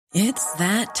It's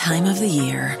that time of the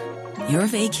year. Your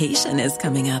vacation is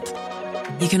coming up.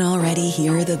 You can already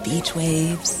hear the beach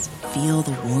waves, feel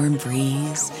the warm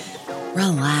breeze,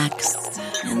 relax,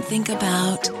 and think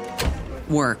about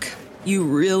work. You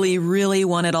really, really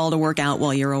want it all to work out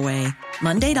while you're away.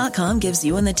 Monday.com gives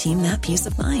you and the team that peace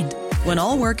of mind. When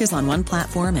all work is on one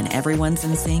platform and everyone's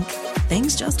in sync,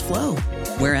 things just flow.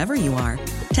 Wherever you are,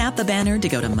 tap the banner to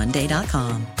go to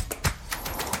Monday.com.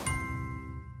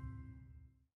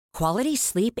 Quality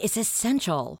sleep is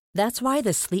essential. That's why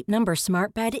the Sleep Number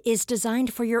Smart Bed is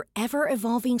designed for your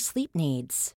ever-evolving sleep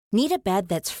needs. Need a bed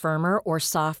that's firmer or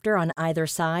softer on either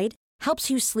side? Helps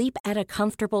you sleep at a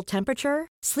comfortable temperature?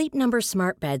 Sleep Number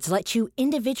Smart Beds let you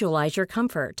individualize your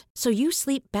comfort, so you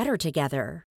sleep better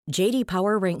together. J.D.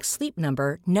 Power ranks Sleep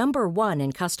Number number 1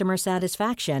 in customer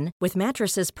satisfaction with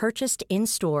mattresses purchased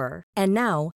in-store. And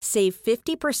now, save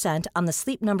 50% on the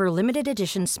Sleep Number Limited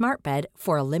Edition Smart Bed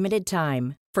for a limited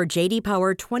time. For J.D.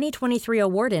 Power 2023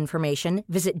 award information,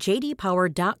 visit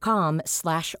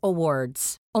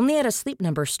jdpower.com/awards. Only at a Sleep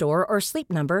Number store or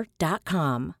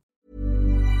sleepnumber.com.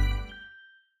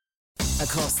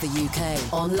 Across the UK,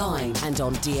 online and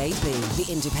on DAB, the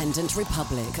Independent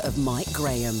Republic of Mike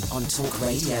Graham on Talk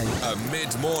Radio. A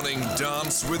mid-morning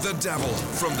dance with the devil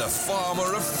from the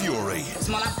Farmer of Fury.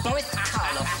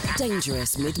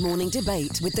 Dangerous mid-morning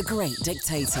debate with the great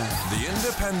dictator. The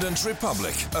Independent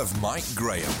Republic of Mike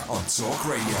Graham on Talk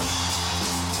Radio.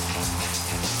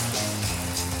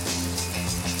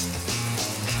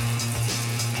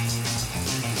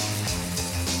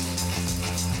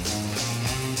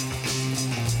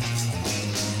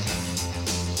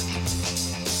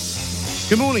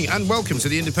 Good morning and welcome to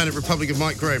the Independent Republic of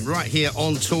Mike Graham, right here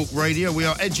on Talk Radio. We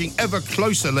are edging ever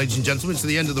closer, ladies and gentlemen, to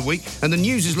the end of the week, and the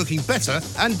news is looking better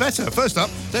and better. First up,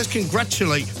 let's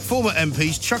congratulate former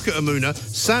MPs Chuka Umunna,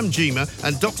 Sam Gyimah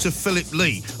and Dr Philip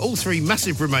Lee, all three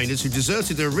massive Remainers who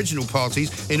deserted their original parties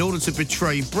in order to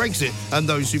betray Brexit and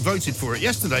those who voted for it.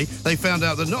 Yesterday, they found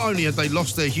out that not only had they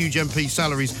lost their huge MP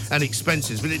salaries and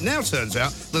expenses, but it now turns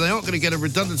out that they aren't going to get a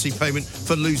redundancy payment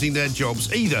for losing their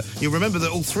jobs either. You'll remember that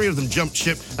all three of them jumped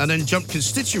ship and then jumped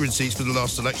constituencies for the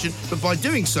last election, but by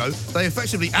doing so, they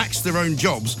effectively axed their own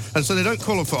jobs, and so they don't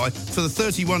qualify for the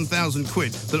 31,000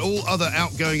 quid that all other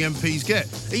outgoing MPs get.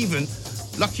 Even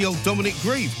lucky old Dominic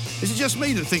Grieve. Is it just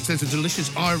me that thinks there's a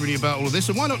delicious irony about all of this?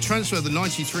 And why not transfer the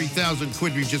 93,000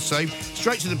 quid we've just saved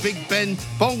straight to the Big Ben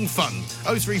Bong Fund?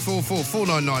 0344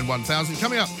 499 1000.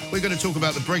 Coming up, we're going to talk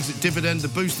about the Brexit dividend, the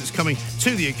boost that's coming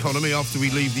to the economy after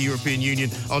we leave the European Union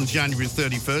on January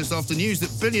 31st, after news that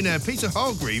billionaire Peter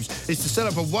Hargreaves is to set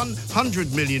up a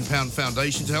 £100 million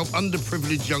foundation to help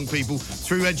underprivileged young people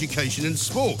through education and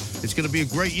sport. It's going to be a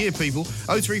great year, people.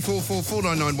 0344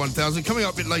 499 1000. Coming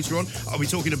up a bit later on, I'll be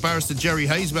talking to Barrister Jerry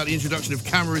Hayes about the introduction of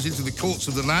cameras into the courts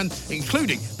of the land,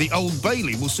 including the Old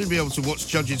Bailey. We'll soon be able to watch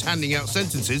judges handing out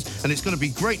sentences, and it's going to be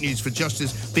great news for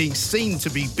justice being seen to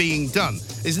be being done,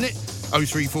 isn't it?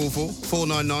 0344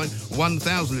 499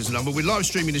 1000 is the number. We're live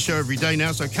streaming the show every day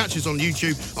now, so catch us on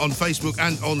YouTube, on Facebook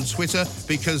and on Twitter,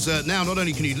 because now not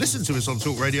only can you listen to us on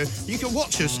Talk Radio, you can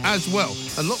watch us as well.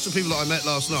 And lots of people that I met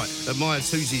last night at Maya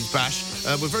Tuzi's bash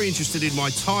were very interested in my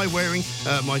tie wearing,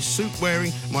 my suit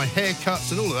wearing, my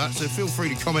haircuts and all of that, so feel free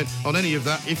to comment on any of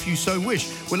that if you so wish.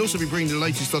 We'll also be bringing the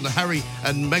latest on the Harry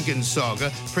and Meghan saga.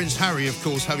 Prince Harry, of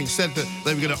course, having said that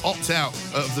they were going to opt out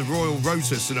of the Royal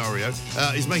Rota scenario,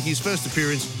 is making his first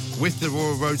appearance with the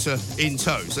Royal Rota in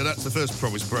tow. So that's the first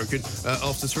promise broken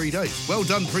after 3 days. Well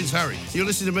done, Prince Harry. You're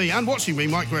listening to me and watching me,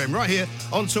 Mike Graham, right here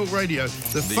on Talk Radio,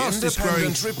 the fastest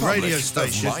growing radio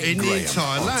station in the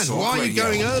entire land. Why are you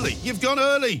going early? You've gone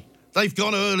early. They've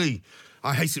gone early.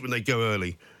 I hate it when they go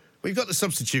early. We've got the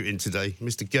substitute in today.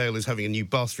 Mr. Gale is having a new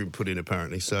bathroom put in,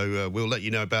 apparently, so we'll let you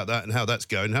know about that and how that's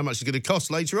going, how much it's going to cost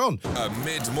later on. A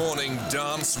mid-morning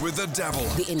dance with the devil.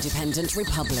 The Independent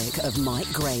Republic of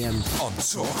Mike Graham on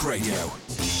Talk Radio.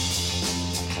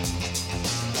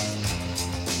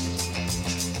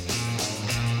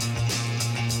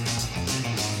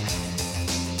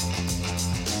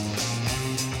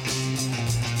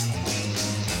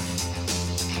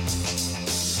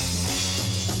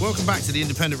 Welcome back to the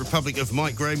Independent Republic of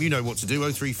Mike Graham. You know what to do,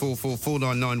 0344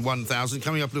 499 1000.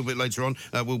 Coming up a little bit later on,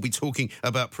 we'll be talking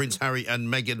about Prince Harry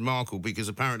and Meghan Markle, because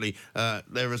apparently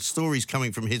there are stories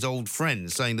coming from his old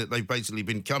friends saying that they've basically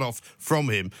been cut off from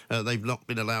him. They've not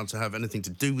been allowed to have anything to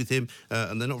do with him,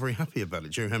 and they're not very happy about it.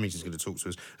 Jerry Hammings is going to talk to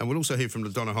us. And we'll also hear from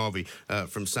LaDonna Harvey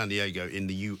from San Diego in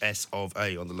the US of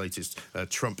A on the latest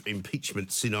Trump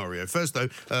impeachment scenario. First, though,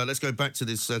 let's go back to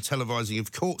this televising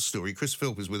of court story. Chris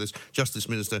Philp is with us, Justice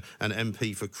Minister Minister and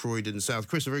MP for Croydon South.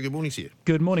 Chris, a very good morning to you.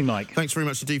 Good morning, Mike. Thanks very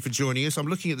much indeed for joining us. I'm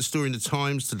looking at the story in the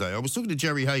Times today. I was talking to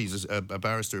Jerry Hayes, a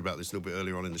barrister, about this a little bit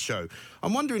earlier on in the show.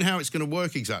 I'm wondering how it's going to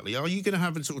work exactly. Are you going to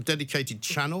have a sort of dedicated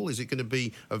channel? Is it going to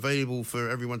be available for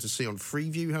everyone to see on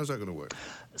Freeview? How's that going to work?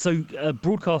 So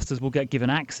broadcasters will get given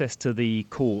access to the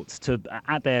courts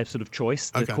at their sort of choice,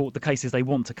 the cases they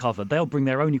want to cover. They'll bring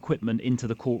their own equipment into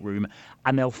the courtroom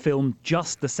and they'll film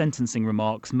just the sentencing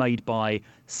remarks made by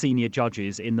senior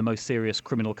judges in the most serious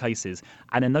criminal cases.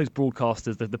 And then those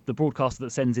broadcasters, the broadcaster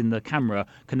that sends in the camera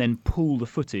can then pull the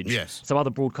footage. Yes. So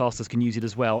other broadcasters can use it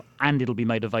as well, and it'll be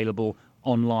made available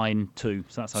online too.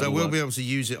 So that's how So we'll work. be able to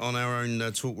use it on our own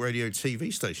Talk Radio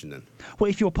TV station then?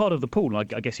 Well, if you're part of the pool, I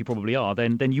guess you probably are,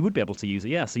 then you would be able to use it,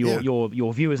 yeah. So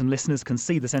your viewers and listeners can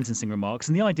see the sentencing remarks.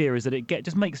 And the idea is that it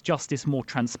just makes justice more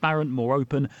transparent, more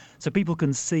open, so people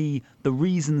can see the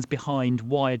reasons behind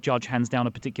why a judge hands down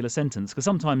a particular sentence. Because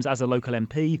sometimes as a local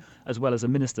MP, as well as a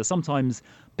minister, sometimes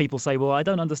people say, well, I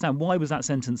don't understand, why was that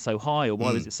sentence so high or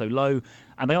why was it so low?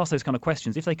 And they ask those kind of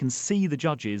questions. If they can see the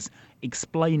judges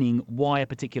explaining why a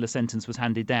particular sentence was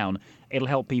handed down, it'll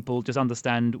help people just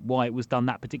understand why it was done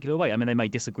that particular way. I mean, they may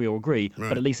disagree or agree,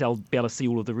 but at least they'll be able to see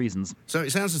all of the reasons. So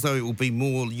it sounds as though it will be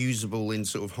more usable in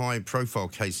sort of high-profile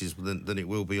cases than it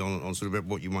will be on sort of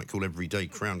what you might call everyday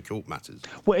Crown Court matters.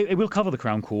 Well, it will cover the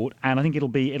Crown Court, and I think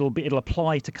it'll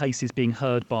apply to cases being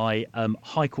heard by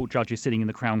High Court judges sitting in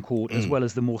the Crown Court, as well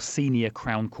as the more senior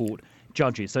Crown Court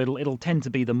judges. So it'll tend to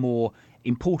be the more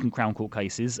important Crown Court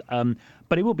cases,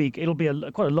 but it'll be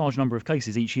quite a large number of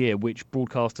cases each year which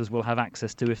broadcasters will have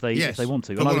access to if they want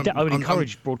to. And I would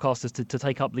encourage broadcasters to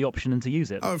take up the option and to use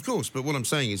it. Oh, of course, but what I'm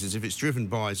saying is if it's driven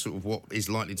by sort of what is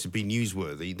likely to be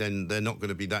newsworthy, then they're not going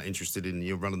to be that interested in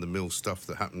your run-of-the-mill stuff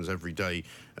that happens every day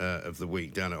of the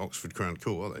week down at Oxford Crown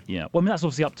Court, are they? Yeah, well, I mean, that's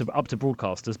obviously up to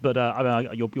broadcasters, but I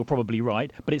mean, you're probably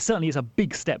right. But it certainly is a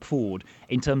big step forward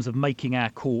in terms of making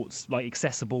our courts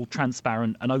accessible,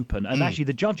 transparent, and open. And actually,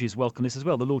 the judges welcome this as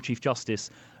well. The Lord Chief Justice,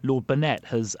 Lord Burnett,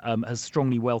 has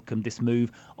strongly welcomed this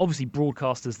move. Obviously,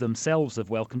 broadcasters themselves have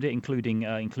welcomed it,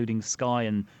 including Sky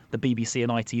and the BBC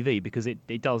and ITV, because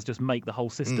it does just make the whole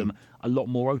system a lot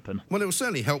more open. Well, it will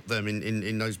certainly help them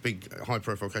in those big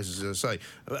high-profile cases, as I say.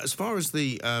 As far as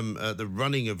the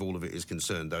running of all of it is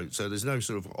concerned, though, so there's no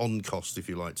sort of on-cost, if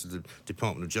you like, to the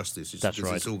Department of Justice. That's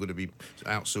right. It's all going to be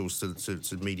outsourced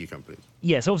to media companies.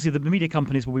 Yes, obviously the media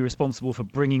companies will be responsible for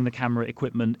bringing the camera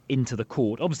equipment into the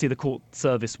court. Obviously the court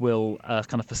service will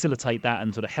kind of facilitate that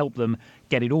and sort of help them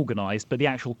get it organised, but the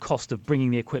actual cost of bringing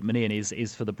the equipment in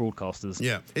is for the broadcasters.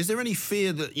 Yeah. Is there any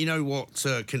fear that,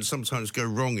 what can sometimes go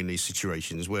wrong in these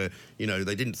situations where,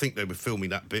 they didn't think they were filming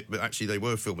that bit, but actually they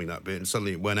were filming that bit and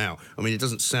suddenly it went out? I mean, it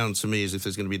doesn't sound to me as if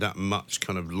there's going to be that much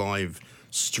kind of live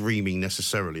streaming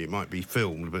necessarily. It might be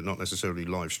filmed, but not necessarily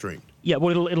live streamed. Yeah,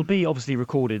 well, it'll be obviously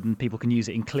recorded and people can use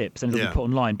it in clips and it'll be put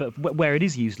online. But where it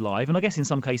is used live, and I guess in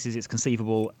some cases it's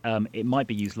conceivable it might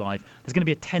be used live, there's going to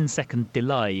be a 10-second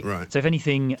delay. Right. So if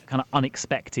anything kind of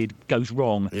unexpected goes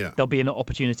wrong, there'll be an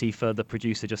opportunity for the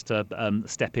producer just to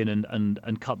step in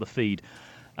and cut the feed.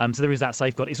 So there is that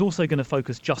safeguard. It's also going to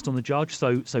focus just on the judge.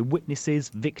 So witnesses,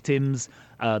 victims,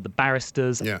 the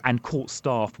barristers and court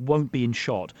staff won't be in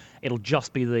shot. It'll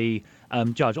just be the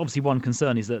judge. Obviously, one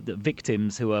concern is that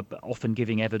victims who are often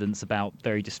giving evidence about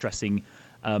very distressing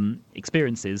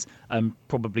experiences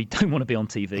probably don't want to be on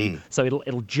TV. So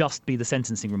it'll just be the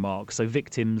sentencing remarks. So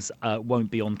victims won't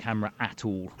be on camera at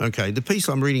all. Okay. The piece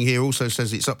I'm reading here also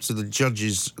says it's up to the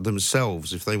judges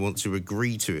themselves if they want to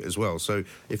agree to it as well. So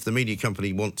if the media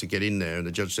company want to get in there and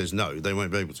the judge says no, they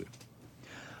won't be able to.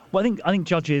 Well, I think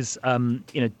judges,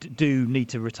 do need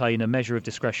to retain a measure of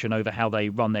discretion over how they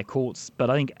run their courts, but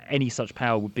I think any such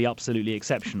power would be absolutely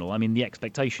exceptional. I mean, the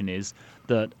expectation is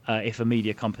that if a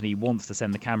media company wants to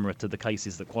send the camera to the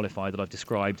cases that qualify that I've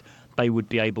described, they would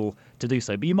be able to do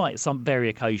so. But you might, very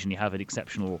occasionally, have an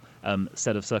exceptional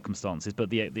set of circumstances. But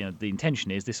the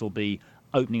intention is this will be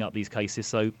opening up these cases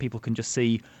so people can just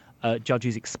see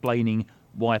judges explaining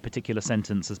why a particular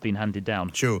sentence has been handed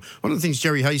down. Sure. One of the things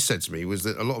Jerry Hayes said to me was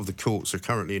that a lot of the courts are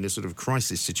currently in a sort of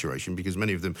crisis situation because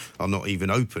many of them are not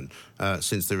even open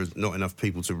since there is not enough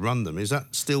people to run them. Is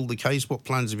that still the case? What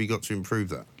plans have you got to improve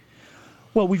that?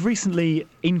 Well, we've recently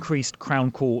increased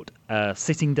Crown Court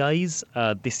sitting days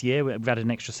this year. We've added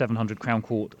an extra 700 Crown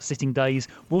Court sitting days.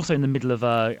 We're also in the middle of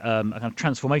a kind of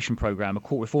transformation programme, a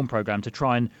court reform programme, to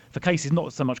try and, for cases,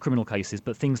 not so much criminal cases,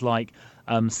 but things like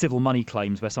civil money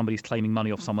claims where somebody's claiming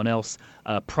money off someone else,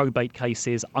 probate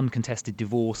cases, uncontested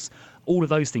divorce. All of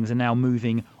those things are now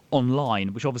moving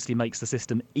online, which obviously makes the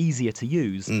system easier to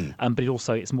use, but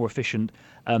it's more efficient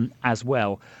as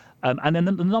well. And then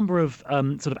the number of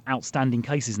sort of outstanding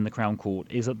cases in the Crown Court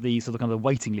is at the sort of kind of the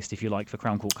waiting list, if you like, for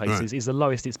Crown Court cases, is the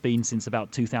lowest it's been since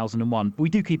about 2001. But we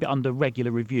do keep it under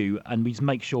regular review, and we just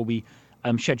make sure we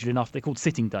schedule enough. They're called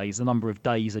sitting days, the number of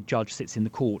days a judge sits in the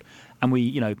court, and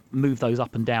we, move those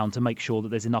up and down to make sure that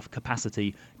there's enough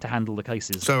capacity to handle the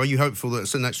cases. So are you hopeful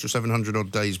that an extra 700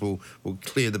 odd days will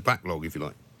clear the backlog, if you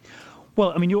like?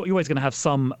 Well, I mean, you're always going to have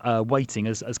some waiting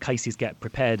as cases get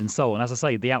prepared and so on. As I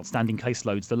say, the outstanding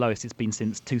caseload's the lowest it's been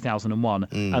since 2001.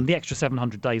 The extra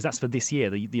 700 days, that's for this year,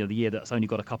 the year that's only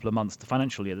got a couple of months, the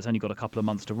financial year that's only got a couple of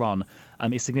months to run,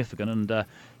 is significant. And,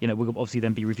 we'll obviously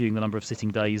then be reviewing the number of sitting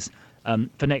days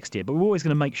for next year. But we're always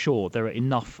going to make sure there are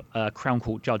enough Crown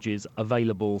Court judges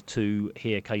available to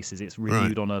hear cases. It's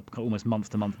reviewed on a almost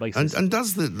month-to-month basis. And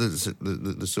does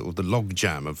the sort of the log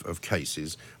jam of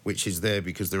cases, which is there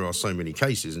because there are so many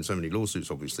cases and so many lawsuits,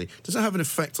 obviously, does that have an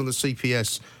effect on the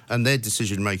CPS and their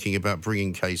decision-making about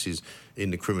bringing cases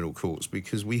in the criminal courts?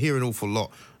 Because we hear an awful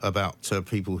lot about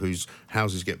people whose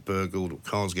houses get burgled or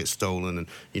cars get stolen and,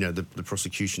 the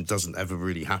prosecution doesn't ever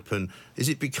really happen. Is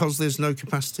it because there's no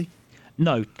capacity?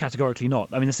 No, categorically not.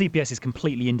 I mean, the CPS is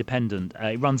completely independent.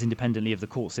 It runs independently of the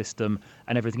court system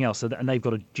and everything else. And they've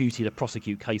got a duty to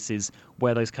prosecute cases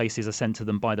where those cases are sent to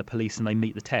them by the police and they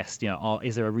meet the test.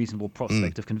 Is there a reasonable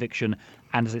prospect of conviction,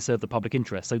 and does it serve the public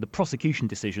interest? So the prosecution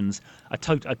decisions are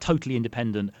totally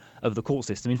independent of the court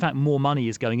system. In fact, more money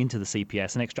is going into the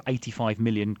CPS, an extra 85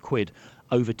 million quid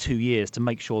over 2 years to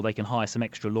make sure they can hire some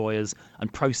extra lawyers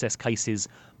and process cases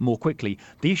more quickly.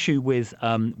 The issue with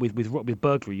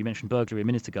burglary, you mentioned burglary a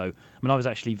minute ago. I mean, I was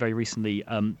actually very recently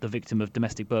the victim of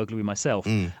domestic burglary myself.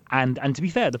 And to be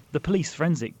fair, the police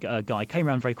forensic guy came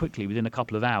around very quickly within a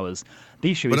couple of hours.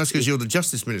 The issue is... Well, that's because you're the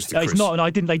Justice Minister, Chris. It's not,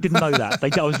 and they didn't know that.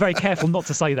 I was very careful not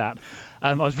to say that.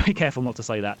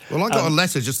 Well, I got a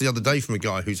letter just the other day from a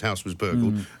guy whose house was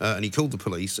burgled, and he called the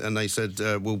police, and they said,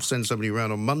 we'll send somebody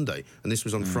around on Monday. And this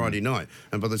was on Friday night.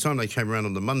 And by the time they came around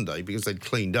on the Monday, because they'd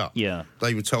cleaned up,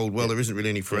 they were told, well, there isn't really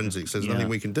any forensics. There's nothing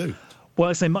we can do. Well,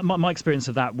 I say my experience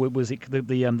of that was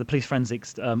the police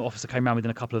forensics officer came around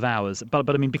within a couple of hours. But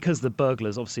I mean, because the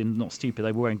burglars obviously not stupid,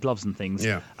 they were wearing gloves and things.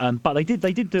 Yeah. But they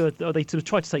sort of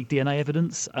tried to take DNA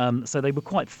evidence. So they were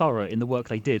quite thorough in the work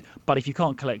they did. But if you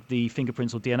can't collect the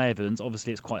fingerprints or DNA evidence,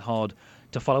 obviously it's quite hard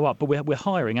to follow up. But we're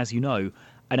hiring, as you know,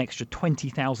 an extra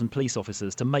 20,000 police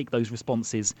officers to make those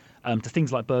responses to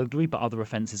things like burglary, but other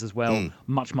offences as well,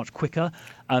 much quicker,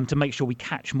 to make sure we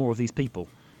catch more of these people.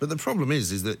 But the problem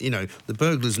is that, the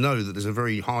burglars know that there's a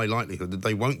very high likelihood that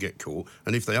they won't get caught.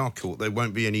 And if they are caught, there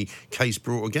won't be any case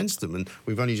brought against them. And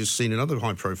we've only just seen another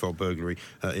high-profile burglary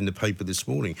in the paper this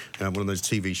morning. One of those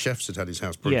TV chefs had his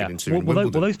house broken into in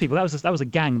Wimbledon. Well, those people, that was a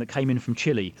gang that came in from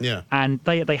Chile. Yeah. And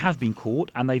they have been caught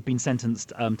and they've been sentenced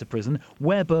to prison.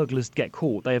 Where burglars get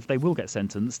caught, they will get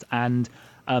sentenced. And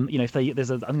if I think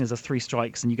there's a 3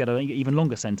 strikes and you get an even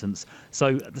longer sentence.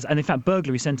 So, and in fact,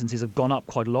 burglary sentences have gone up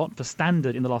quite a lot. For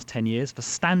standard, in the last 10 years, for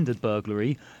standard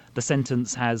burglary, the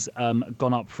sentence has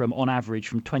gone up on average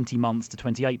from 20 months to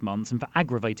 28 months. And for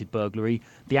aggravated burglary,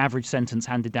 the average sentence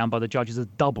handed down by the judges has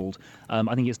doubled.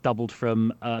 I think it's doubled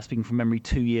from, speaking from memory,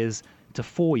 2 years to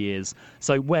 4 years.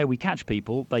 So where we catch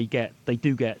people, they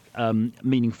do get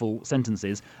meaningful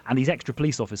sentences. And these extra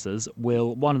police officers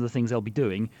one of the things they'll be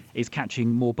doing is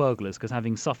catching more burglars, because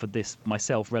having suffered this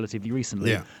myself relatively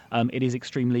recently, it is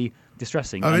extremely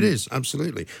distressing. Oh, it is,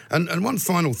 absolutely. And one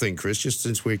final thing, Chris, just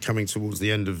since we're coming towards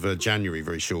the end of January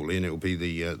very shortly, and it will be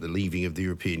the leaving of the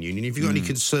European Union, if you've got any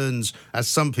concerns, as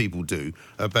some people do,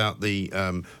 about the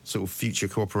sort of future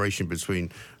cooperation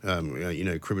between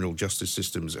criminal justice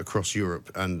systems across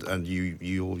Europe and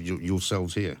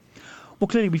yourselves here? Well,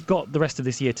 clearly we've got the rest of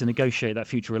this year to negotiate that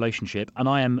future relationship, and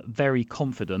I am very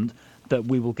confident that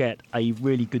we will get a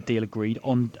really good deal agreed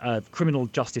on criminal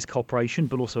justice cooperation,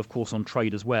 but also, of course, on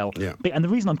trade as well. Yeah. And the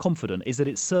reason I'm confident is that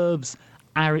it serves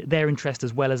their interest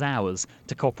as well as ours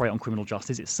to cooperate on criminal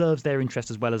justice. It serves their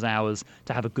interest as well as ours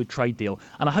to have a good trade deal.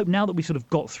 And I hope now that we've sort of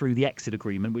got through the exit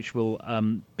agreement, which will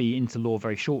be into law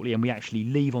very shortly, and we actually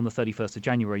leave on the 31st of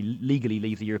January, legally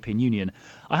leave the European Union,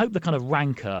 I hope the kind of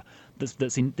rancour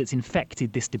that's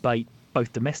infected this debate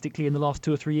both domestically in the last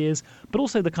 2 or 3 years, but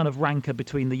also the kind of rancour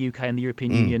between the UK and the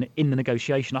European Union in the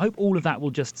negotiation. I hope all of that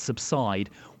will just subside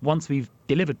once we've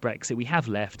delivered Brexit, we have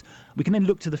left. We can then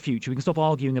look to the future. We can stop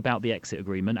arguing about the exit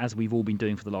agreement, as we've all been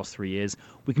doing for the last 3 years.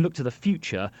 We can look to the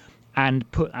future and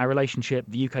put our relationship,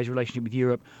 the UK's relationship with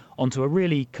Europe, onto a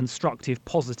really constructive,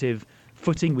 positive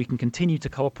footing. We can continue to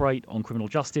cooperate on criminal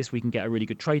justice. We can get a really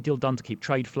good trade deal done to keep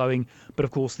trade flowing. But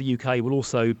of course, the UK will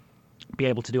also be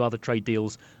able to do other trade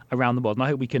deals around the world. And I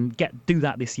hope we can do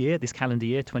that this year, this calendar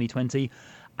year, 2020.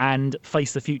 and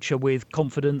face the future with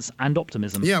confidence and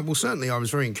optimism. Yeah, well, certainly I was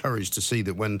very encouraged to see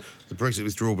that when the Brexit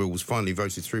withdrawal bill was finally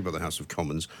voted through by the House of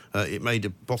Commons, it made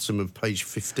a bottom of page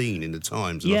 15 in the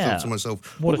Times. And I thought to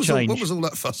myself, what was all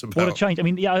that fuss about? What a change. I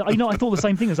mean, yeah, I thought the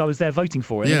same thing as I was there voting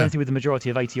for it, anything with a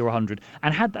majority of 80 or 100.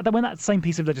 And when that same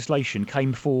piece of legislation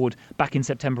came forward back in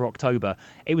September, October,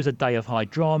 it was a day of high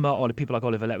drama. People like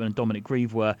Oliver Letwin and Dominic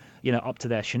Grieve were, up to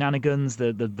their shenanigans.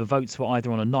 The votes were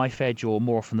either on a knife edge or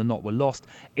more often than not were lost.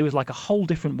 It was like a whole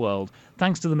different world.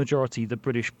 Thanks to the majority the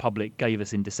British public gave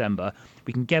us in December,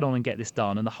 we can get on and get this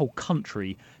done, and the whole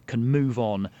country can move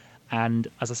on and,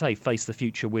 as I say, face the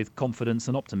future with confidence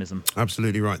and optimism.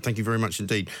 Absolutely right. Thank you very much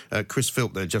indeed. Chris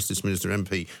Philp there, Justice Minister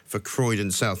MP for Croydon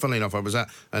South. Funnily enough, I was at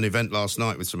an event last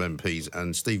night with some MPs,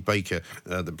 and Steve Baker,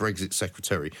 the Brexit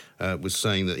Secretary, was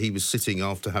saying that he was sitting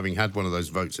after having had one of those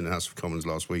votes in the House of Commons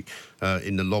last week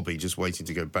in the lobby, just waiting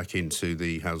to go back into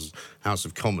the House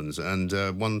of Commons. And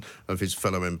one of his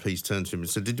fellow MPs turned to him and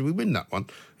said, "Did we win that one?"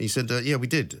 He said, "Yeah, we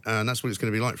did. And that's what it's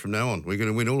going to be like from now on. We're going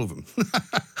to win all of them."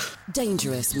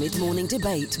 Dangerous mid-morning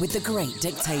debate with the great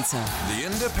dictator. The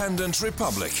Independent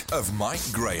Republic of Mike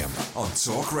Graham on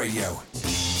Talk Radio.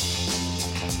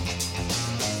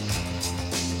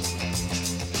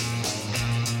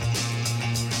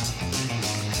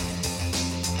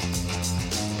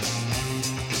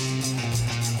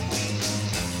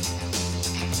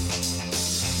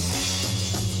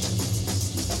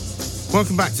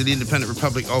 Welcome back to the Independent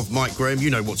Republic of Mike Graham. You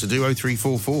know what to do,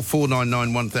 0344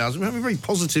 499 1000. We're having a very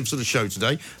positive sort of show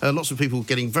today. Lots of people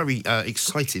getting very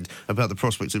excited about the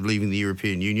prospects of leaving the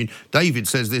European Union. David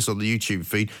says this on the YouTube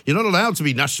feed: "You're not allowed to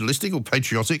be nationalistic or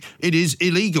patriotic. It is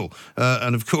illegal."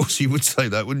 And of course you would say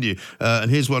that, wouldn't you? And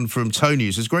here's one from Tony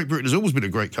who says, "Great Britain has always been a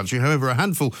great country. However, a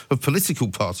handful of political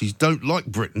parties don't like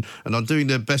Britain and are doing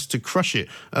their best to crush it."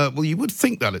 Well, you would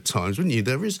think that at times, wouldn't you?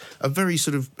 There is a very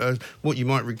sort of what you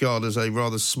might regard as a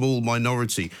rather small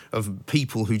minority of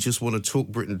people who just want to talk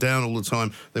Britain down all the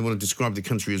time. They want to describe the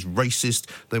country as racist.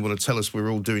 They want to tell us we're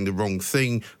all doing the wrong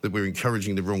thing, that we're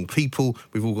encouraging the wrong people,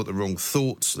 we've all got the wrong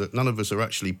thoughts, that none of us are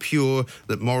actually pure,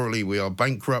 that morally we are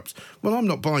bankrupt. Well, I'm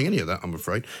not buying any of that, I'm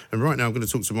afraid. And right now I'm going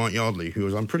to talk to Mike Yardley, who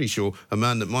is, I'm pretty sure, a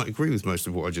man that might agree with most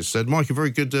of what I just said. Mike, a very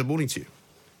good morning to you.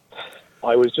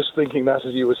 I was just thinking that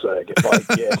as you were saying it,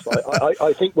 Mike. Yes,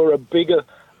 I think we're a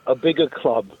bigger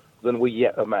club than we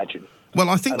yet imagine. Well,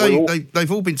 I think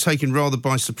they've all been taken rather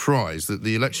by surprise that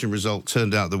the election result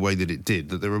turned out the way that it did,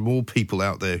 that there are more people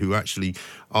out there who actually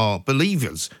are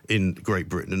believers in Great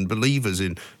Britain and believers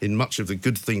in much of the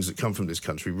good things that come from this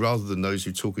country, rather than those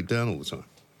who talk it down all the time.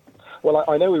 Well,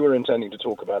 I know we were intending to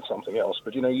talk about something else,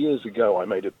 but, years ago I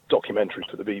made a documentary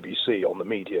for the BBC on the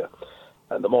media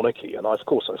and the monarchy, and of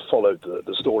course I followed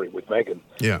the story with Meghan.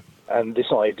 Yeah. And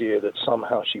this idea that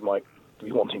somehow she might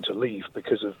be wanting to leave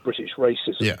because of British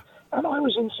racism. Yeah. And I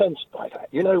was incensed by that.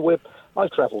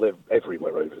 I've travelled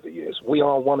everywhere over the years. We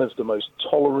are one of the most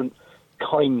tolerant,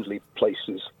 kindly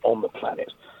places on the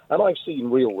planet. And I've seen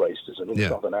real racism in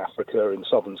Southern Africa, in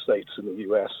southern states in the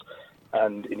US,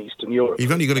 and in Eastern Europe.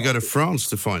 You've only got to go to France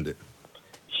to find it.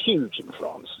 Huge in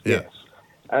France, yes.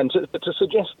 And to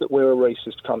suggest that we're a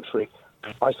racist country,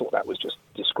 I thought that was just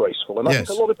disgraceful. And I think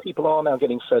a lot of people are now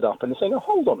getting fed up and saying, "Oh,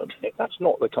 hold on a minute, that's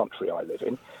not the country I live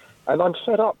in." And I'm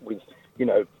fed up with,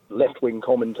 left-wing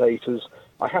commentators.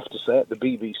 I have to say it, the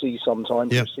BBC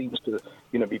sometimes seems to,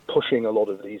 be pushing a lot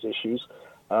of these issues.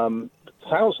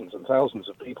 Thousands and thousands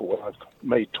of people, when I've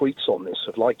made tweets on this,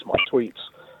 have liked my tweets.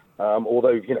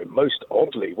 Although, most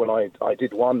oddly, when I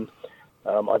did one,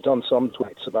 I've done some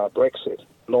tweets about Brexit,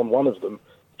 and on one of them,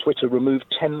 Twitter removed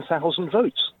 10,000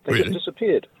 votes. They just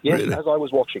disappeared. Yes, really? As I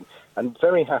was watching. And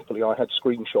very happily, I had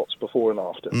screenshots before and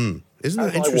after. Isn't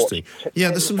that interesting?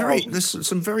 There's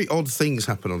some very odd things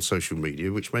happen on social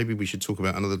media, which maybe we should talk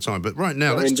about another time. But right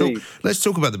now, let's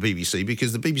talk about the BBC,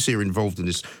 because the BBC are involved in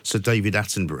this Sir David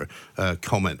Attenborough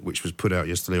comment, which was put out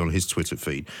yesterday on his Twitter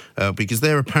feed, because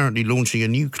they're apparently launching a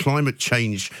new climate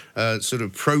change sort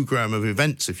of programme of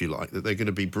events, if you like, that they're going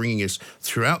to be bringing us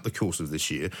throughout the course of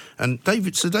this year. And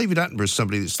Sir David Attenborough is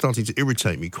somebody that's starting to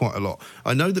irritate me quite a lot.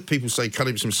 I know that people say cut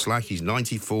him some slack, he's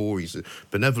 94, he's a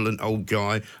benevolent old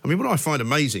guy. I mean, what I find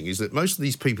amazing is that most of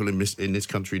these people in this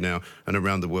country now and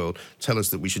around the world tell us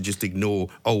that we should just ignore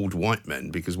old white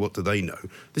men, because what do they know?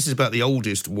 This is about the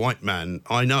oldest white man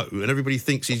I know, and everybody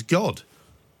thinks he's God.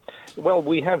 Well,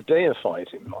 we have deified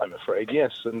him, I'm afraid,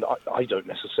 yes, and I don't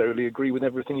necessarily agree with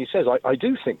everything he says. I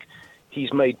do think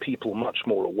he's made people much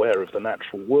more aware of the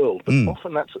natural world, but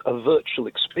often that's a virtual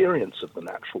experience of the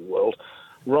natural world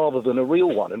rather than a real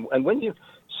one. And when you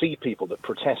see people that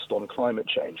protest on climate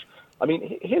change, I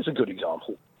mean, here's a good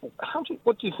example.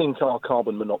 What do you think our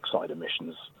carbon monoxide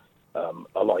emissions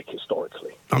are like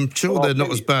historically? I'm sure they're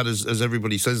not as bad as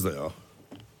everybody says they are.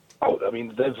 Oh, I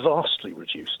mean, they're vastly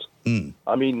reduced.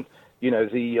 I mean,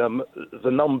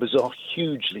 the numbers are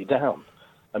hugely down.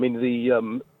 I mean,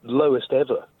 the lowest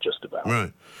ever, just about.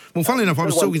 Right. Well, funnily enough, I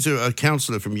was talking to a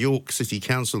councillor from York City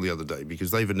Council the other day because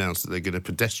they've announced that they're going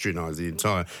to pedestrianise the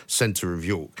entire centre of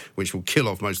York, which will kill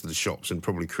off most of the shops and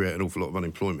probably create an awful lot of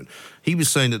unemployment. He was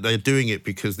saying that they're doing it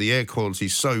because the air quality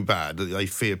is so bad that they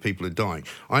fear people are dying.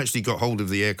 I actually got hold of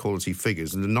the air quality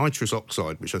figures, and the nitrous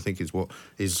oxide, which I think is what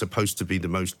is supposed to be the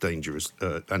most dangerous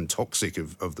and toxic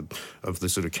of the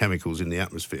sort of chemicals in the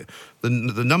atmosphere, the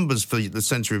numbers for the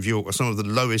centre of York are some of the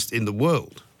lowest in the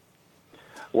world.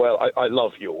 Well, I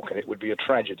love York, and it would be a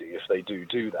tragedy if they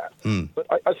do that. But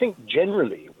I think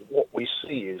generally what we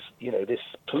see is, this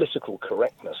political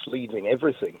correctness leading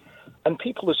everything. And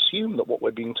people assume that what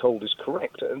we're being told is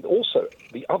correct. And also,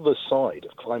 the other side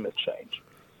of climate change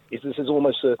is this is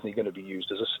almost certainly going to be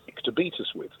used as a stick to beat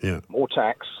us with. Yeah. More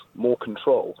tax, more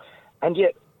control. And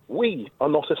yet, we are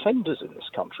not offenders in this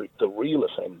country. The real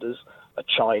offenders are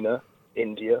China,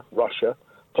 India, Russia,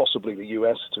 possibly the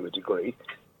US to a degree.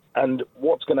 And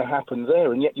what's going to happen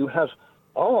there? And yet you have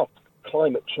our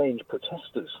climate change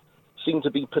protesters seem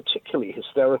to be particularly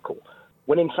hysterical,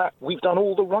 when in fact we've done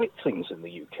all the right things in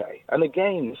the UK. And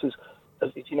again, this is,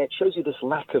 it shows you this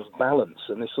lack of balance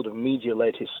and this sort of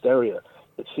media-led hysteria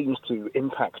that seems to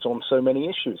impact on so many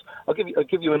issues. I'll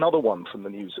give you another one from the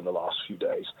news in the last few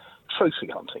days: trophy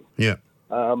hunting. Yeah.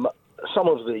 Some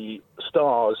of the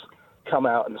stars come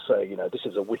out and say, this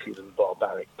is a wicked and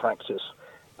barbaric practice.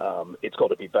 It's got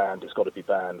to be banned. It's got to be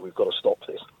banned. We've got to stop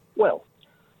this. Well,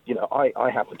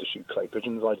 I happen to shoot clay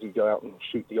pigeons. I do go out and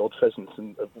shoot the odd pheasant,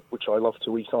 which I love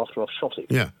to eat after I've shot it.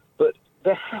 Yeah. But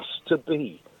there has to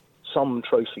be some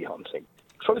trophy hunting.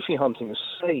 Trophy hunting has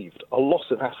saved a lot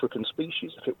of African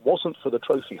species. If it wasn't for the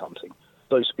trophy hunting,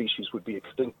 those species would be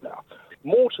extinct now.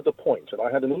 More to the point, and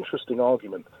I had an interesting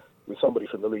argument with somebody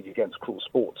from the League Against Cruel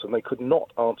Sports, and they could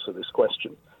not answer this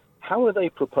question. How are they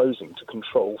proposing to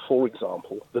control, for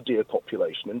example, the deer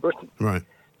population in Britain? Right.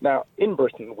 Now, in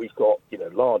Britain, we've got,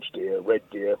 large deer, red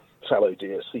deer, fallow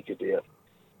deer, sika deer,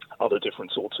 other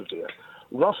different sorts of deer.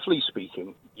 Roughly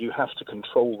speaking, you have to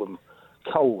control them,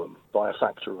 cull them by a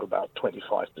factor of about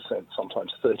 25%,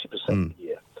 sometimes 30% a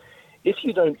year. If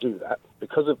you don't do that,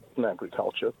 because of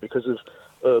agriculture, because of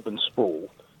urban sprawl,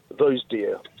 those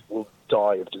deer will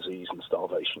die of disease and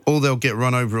starvation. Or they'll get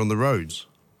run over on the roads.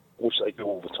 Which they do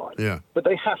all the time. Yeah. But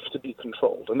they have to be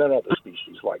controlled. And there are other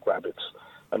species like rabbits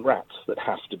and rats that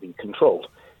have to be controlled.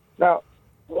 Now,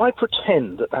 why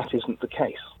pretend that that isn't the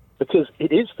case? Because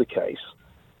it is the case,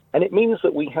 and it means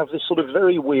that we have this sort of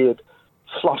very weird,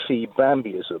 fluffy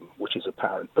Bambiism, which is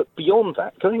apparent. But beyond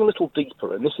that, going a little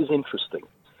deeper, and this is interesting,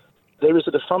 there is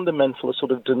at a fundamental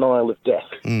sort of denial of death.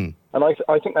 And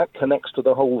I think that connects to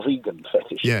the whole vegan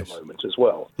fetish at the moment as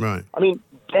well. Right. I mean,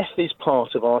 death is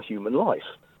part of our human life.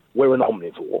 We're an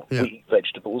omnivore. Yeah. We eat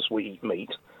vegetables. We eat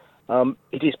meat.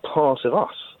 It is part of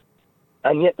us.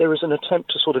 And yet there is an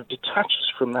attempt to sort of detach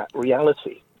us from that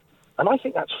reality. And I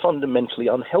think that's fundamentally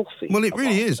unhealthy. Well, it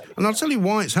really is. And I'll tell you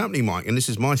why it's happening, Mike, and this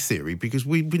is my theory, because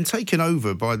we've been taken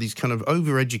over by these kind of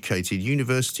overeducated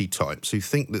university types who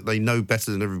think that they know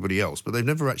better than everybody else, but they've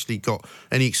never actually got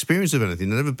any experience of anything.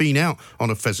 They've never been out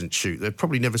on a pheasant shoot. They've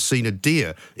probably never seen a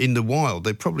deer in the wild.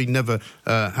 They've probably never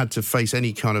had to face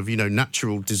any kind of,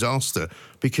 natural disaster,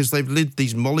 because they've lived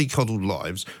these mollycoddled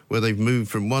lives where they've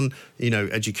moved from one,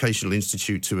 educational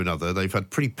institute to another. They've had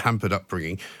pretty pampered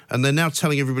upbringing, and they're now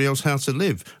telling everybody else how to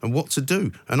live and what to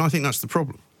do. And I think that's the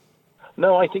problem.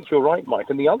 No, I think you're right, Mike.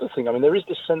 And the other thing, there is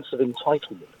this sense of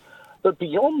entitlement. But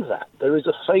beyond that, there is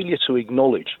a failure to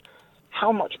acknowledge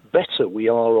how much better we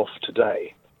are off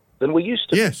today than we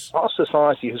used to. Yes. Our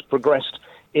society has progressed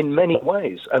in many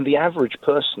ways, and the average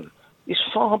person is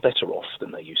far better off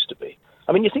than they used to be.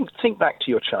 You think back to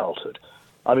your childhood.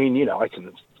 I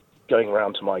can, going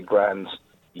around to my grand's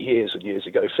years and years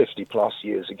ago, 50-plus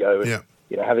years ago, and,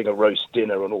 having a roast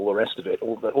dinner and all the rest of it,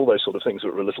 all those sort of things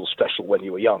that were a little special when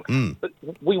you were young. But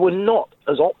we were not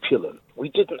as opulent. We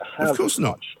didn't have as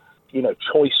much,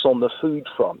 choice on the food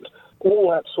front, all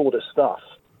that sort of stuff.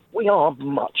 We are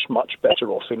much, much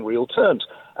better off in real terms.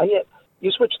 And yet,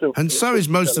 you switch to... And so is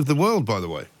most of the world, by the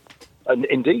way. And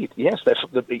indeed, yes,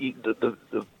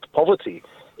 the poverty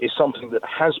is something that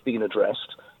has been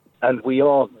addressed, and we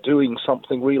are doing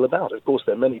something real about it. Of course,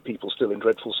 there are many people still in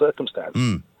dreadful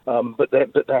circumstance, but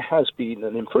there has been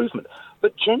an improvement.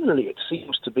 But generally, it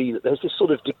seems to be that there's this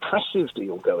sort of depressive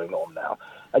deal going on now,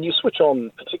 and you switch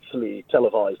on particularly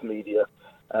televised media,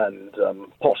 and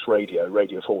posh radio,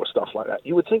 Radio 4, stuff like that,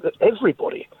 you would think that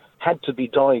everybody had to be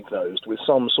diagnosed with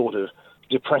some sort of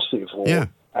depressive or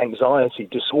anxiety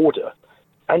disorder.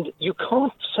 And you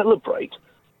can't celebrate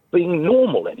being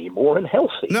normal anymore and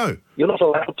healthy. No. You're not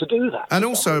allowed to do that. And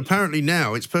also, apparently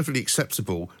now, it's perfectly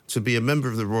acceptable to be a member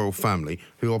of the royal family,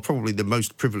 who are probably the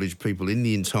most privileged people in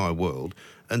the entire world,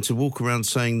 and to walk around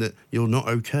saying that you're not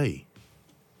okay.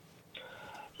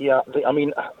 Yeah, I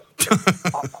mean...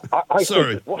 I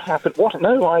Sorry. Think what happened?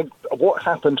 What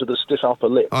happened to the stiff upper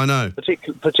lip? I know,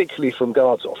 particularly from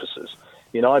guards officers.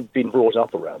 You know, I've been brought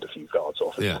up around a few guards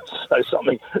officers, so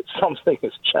something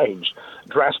has changed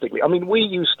drastically. I mean, we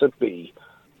used to be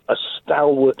a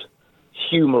stalwart,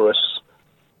 humorous,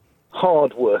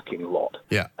 hard-working lot,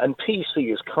 and PC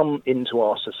has come into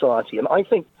our society, and I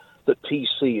think that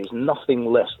PC is nothing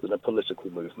less than a political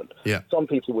movement. Yeah. Some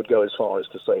people would go as far as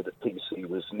to say that PC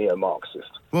was neo-Marxist.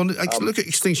 Well, look at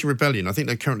Extinction Rebellion. I think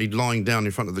they're currently lying down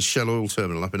in front of the Shell oil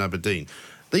terminal up in Aberdeen.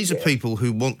 These are people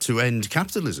who want to end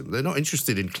capitalism. They're not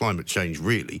interested in climate change,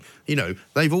 really. You know,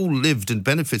 they've all lived and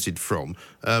benefited from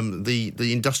the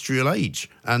industrial age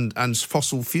and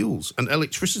fossil fuels and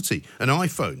electricity and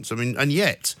iPhones. I mean, and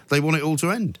yet they want it all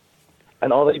to end.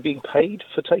 And are they being paid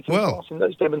for taking part in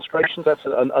those demonstrations? That's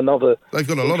another. They've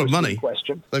got a lot of money.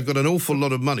 Question. They've got an awful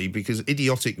lot of money because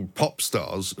idiotic pop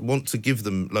stars want to give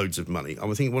them loads of money.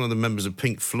 I think one of the members of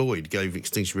Pink Floyd gave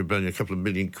Extinction Rebellion a couple of £1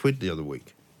 million the other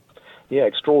week. Yeah,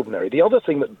 extraordinary. The other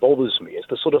thing that bothers me is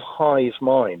the sort of hive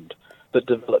mind that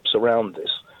develops around this.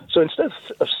 So instead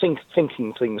of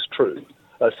thinking things through,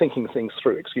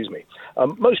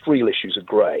 most real issues are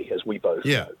grey, as we both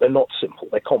know. They're not simple.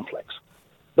 They're complex.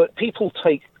 But people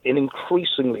take an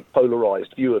increasingly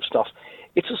polarised view of stuff.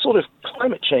 It's a sort of,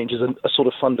 climate change is a sort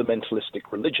of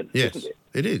fundamentalistic religion, isn't it?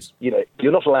 It is. You know,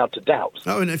 you're not allowed to doubt.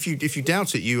 Oh, and if you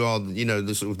doubt it, you are,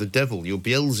 the sort of the devil. You're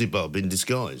Beelzebub in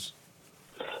disguise.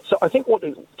 So I think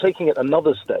taking it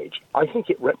another stage, I think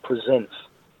it represents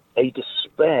a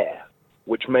despair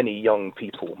which many young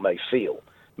people may feel.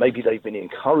 Maybe they've been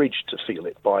encouraged to feel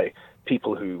it by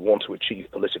people who want to achieve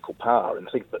political power and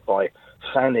think that by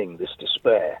fanning this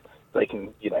despair, they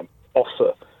can,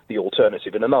 offer the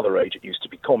alternative. In another age, it used to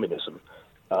be communism.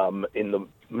 In the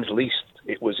Middle East,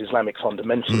 it was Islamic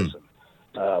fundamentalism.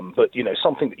 But,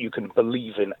 something that you can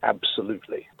believe in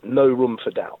absolutely. No room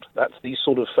for doubt. These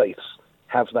sort of faiths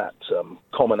have that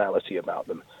commonality about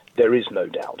them. There is no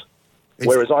doubt.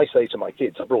 Whereas I say to my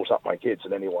kids, I brought up my kids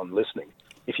and anyone listening,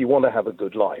 if you want to have a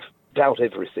good life, doubt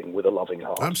everything with a loving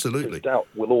heart. Absolutely. Doubt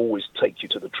will always take you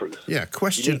to the truth. Yeah,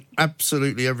 question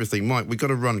absolutely everything. Mike, we've got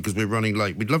to run because we're running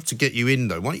late. We'd love to get you in,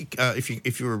 though. Why don't you,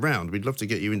 if you're around, we'd love to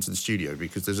get you into the studio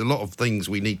because there's a lot of things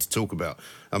we need to talk about.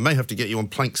 I may have to get you on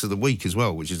Planks of the Week as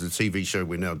well, which is a TV show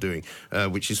we're now doing,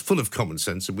 which is full of common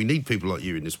sense, and we need people like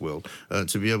you in this world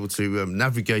to be able to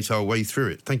navigate our way through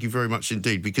it. Thank you very much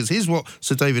indeed, because here's what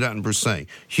Sir David Attenborough's saying.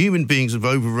 Human beings have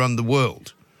overrun the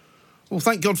world. Well,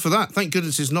 thank God for that. Thank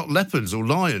goodness it's not leopards or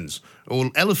lions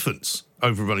or elephants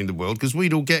overrunning the world, because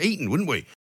we'd all get eaten, wouldn't we?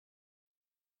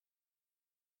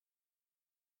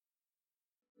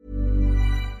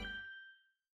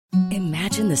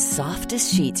 Imagine the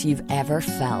softest sheets you've ever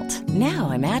felt.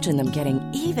 Now imagine them getting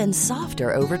even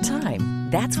softer over time.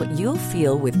 That's what you'll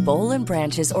feel with Boll &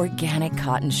 Branch's organic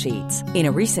cotton sheets. In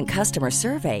a recent customer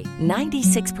survey,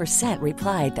 96%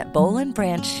 replied that Boll &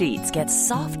 Branch sheets get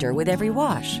softer with every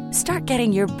wash. Start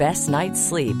getting your best night's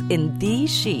sleep in these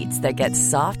sheets that get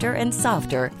softer and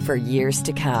softer for years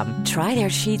to come. Try their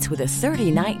sheets with a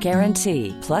 30-night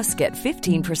guarantee. Plus, get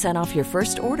 15% off your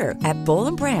first order at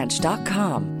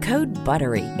bollandbranch.com. Code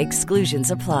BUTTERY. Exclusions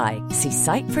apply. See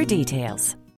site for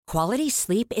details. Quality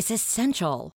sleep is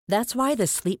essential. That's why the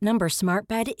Sleep Number Smart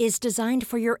Bed is designed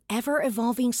for your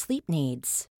ever-evolving sleep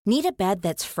needs. Need a bed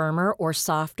that's firmer or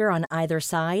softer on either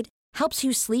side? Helps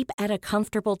you sleep at a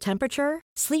comfortable temperature?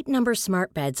 Sleep Number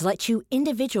Smart Beds let you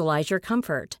individualize your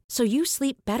comfort so you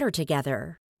sleep better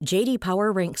together. J.D.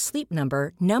 Power ranks Sleep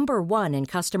Number number 1 in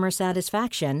customer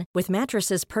satisfaction with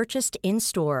mattresses purchased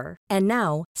in-store. And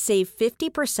now, save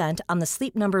 50% on the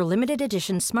Sleep Number Limited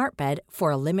Edition Smart Bed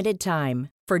for a limited time.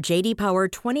 For J.D. Power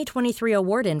 2023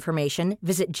 award information,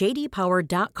 visit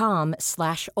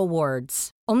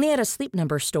jdpower.com/awards. Only at a Sleep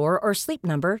Number store or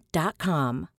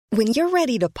sleepnumber.com. When you're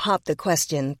ready to pop the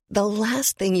question, the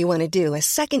last thing you want to do is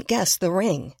second-guess the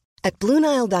ring. At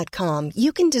BlueNile.com,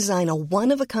 you can design a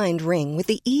one-of-a-kind ring with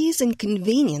the ease and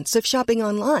convenience of shopping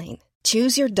online.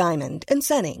 Choose your diamond and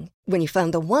setting. When you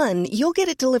find the one, you'll get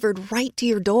it delivered right to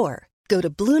your door. Go to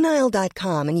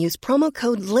BlueNile.com and use promo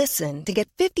code LISTEN to get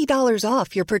 $50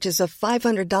 off your purchase of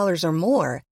 $500 or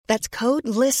more. That's code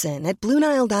LISTEN at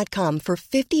BlueNile.com for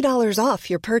 $50 off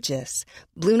your purchase.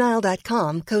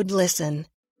 BlueNile.com, code LISTEN.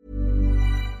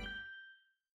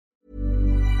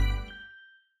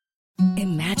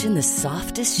 Imagine the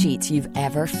softest sheets you've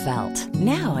ever felt.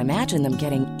 Now imagine them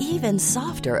getting even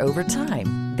softer over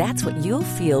time. That's what you'll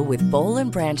feel with Boll &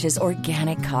 Branch's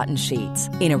organic cotton sheets.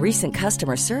 In a recent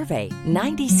customer survey,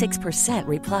 96%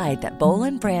 replied that Boll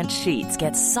 & Branch sheets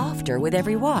get softer with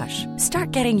every wash.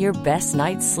 Start getting your best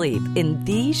night's sleep in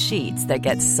these sheets that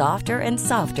get softer and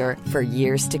softer for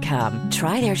years to come.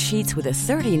 Try their sheets with a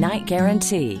 30-night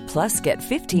guarantee. Plus, get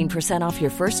 15% off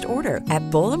your first order at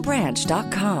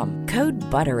bollandbranch.com. Code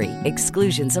BUTTERY.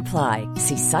 Exclusions apply.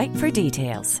 See site for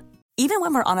details. Even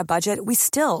when we're on a budget, we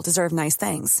still deserve nice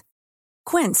things.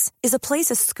 Quince is a place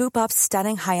to scoop up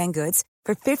stunning high-end goods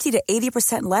for 50 to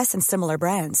 80% less than similar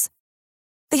brands.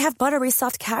 They have buttery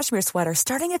soft cashmere sweaters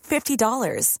starting at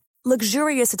 $50,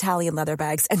 luxurious Italian leather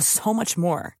bags, and so much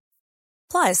more.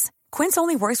 Plus, Quince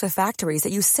only works with factories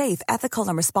that use safe, ethical,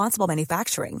 and responsible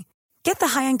manufacturing. Get the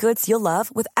high-end goods you'll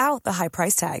love without the high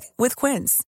price tag with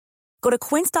Quince. Go to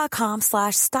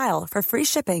quince.com/style for free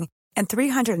shipping and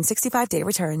 365-day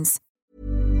returns.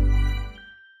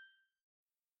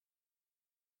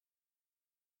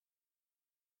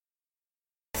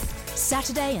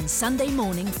 Saturday and Sunday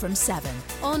morning from 7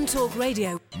 on Talk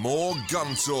Radio. More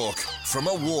gun talk from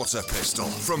a water pistol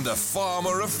from the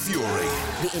Farmer of Fury.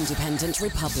 The Independent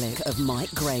Republic of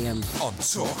Mike Graham on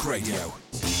Talk Radio.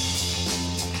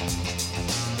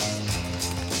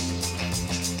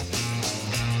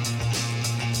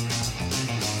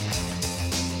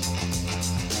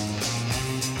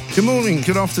 Good morning,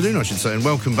 good afternoon, I should say, and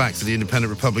welcome back to the Independent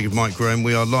Republic of Mike Graham.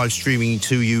 We are live streaming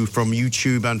to you from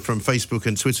YouTube and from Facebook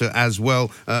and Twitter as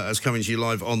well as coming to you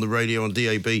live on the radio on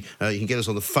DAB. You can get us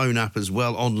on the phone app as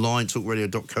well, online,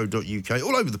 talkradio.co.uk,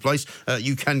 all over the place.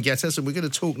 You can get us, and we're going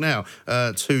to talk now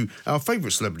to our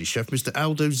favourite celebrity chef, Mr.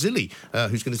 Aldo Zilli,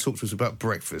 who's going to talk to us about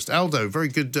breakfast. Aldo, very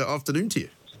good afternoon to you.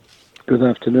 Good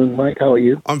afternoon, Mike. How are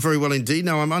you? I'm very well indeed.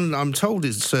 Now, I'm told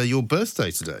it's your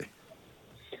birthday today.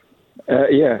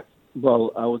 Yeah.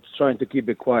 Well, I was trying to keep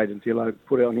it quiet until I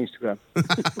put it on Instagram.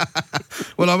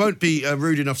 Well, I won't be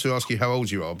rude enough to ask you how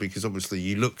old you are, because obviously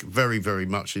you look very, very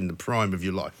much in the prime of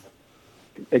your life.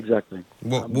 Exactly.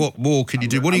 What more can you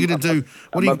do? What are you going to do?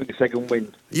 I'm having a second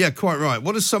wind. Yeah, quite right.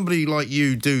 What does somebody like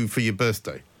you do for your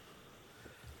birthday?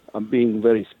 I'm being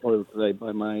very spoiled today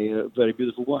by my very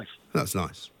beautiful wife. That's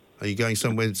nice. Are you going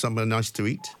somewhere nice to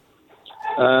eat?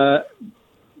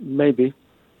 Maybe.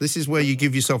 This is where you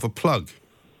give yourself a plug.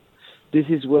 This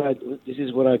is what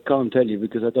I can't tell you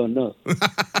because I don't know.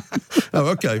 Oh,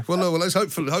 okay. Well, let's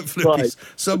hopefully right. It's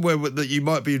somewhere that you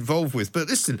might be involved with. But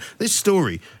listen, this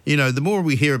story, the more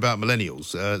we hear about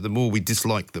millennials, the more we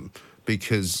dislike them,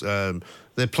 because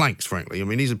they're planks, frankly. I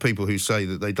mean, these are people who say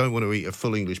that they don't want to eat a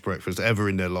full English breakfast ever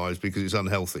in their lives because it's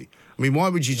unhealthy. I mean, why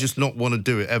would you just not want to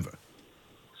do it ever?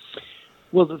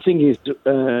 Well, the thing is,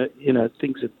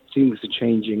 things are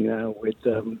changing now with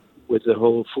the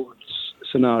whole food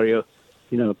scenario.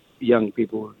 Young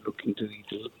people are looking to eat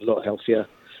a lot healthier,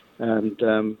 and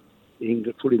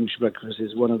full English breakfast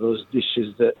is one of those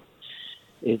dishes that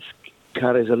it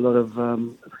carries a lot of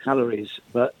calories.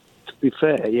 But to be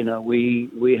fair,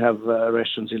 we have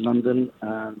restaurants in London,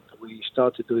 and we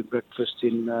started doing breakfast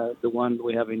in the one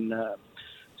we have in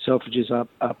Selfridges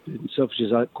up in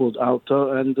Selfridges called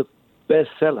Alto, and the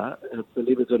bestseller,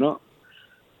 believe it or not,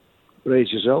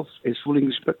 raise yourself, is full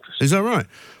English breakfast. Is that right?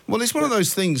 Well, it's one of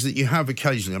those things that you have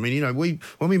occasionally. I mean,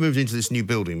 when we moved into this new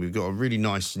building, we've got a really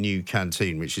nice new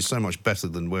canteen, which is so much better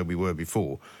than where we were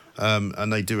before.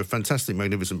 And they do a fantastic,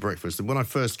 magnificent breakfast. And when I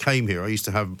first came here, I used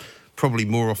to have probably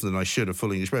more often than I should a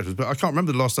full English breakfast. But I can't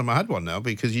remember the last time I had one now,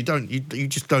 because you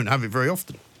just don't have it very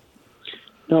often.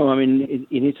 No, I mean,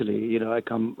 in Italy, where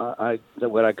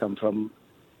I come from,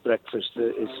 breakfast,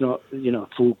 it's not,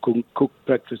 full cooked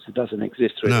breakfast. It doesn't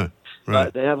exist really. No.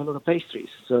 Right. They have a lot of pastries,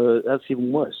 so that's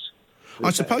even worse. I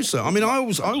suppose so. I mean, I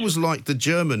always liked the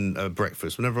German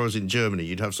breakfast. Whenever I was in Germany,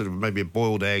 you'd have sort of maybe a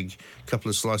boiled egg, a couple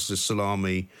of slices of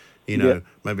salami,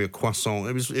 maybe a croissant.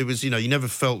 It was, you never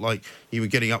felt like you were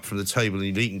getting up from the table and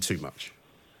you'd eaten too much.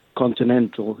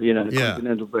 Continental,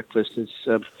 continental breakfast is...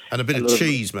 and a bit of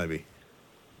cheese, maybe.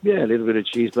 Yeah, a little bit of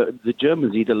cheese, but the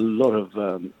Germans eat a lot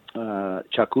of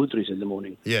charcuteries in the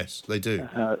morning. Yes, they do.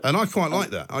 And I quite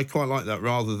like that. I quite like that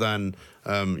rather than,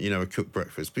 a cooked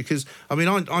breakfast. Because, I mean,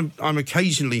 I'm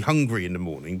occasionally hungry in the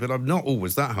morning, but I'm not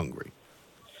always that hungry.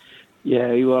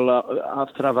 Yeah, well,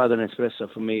 after I've had an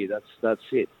espresso, for me, that's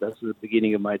it. That's the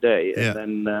beginning of my day. Yeah.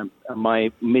 And then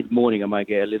my mid-morning, I might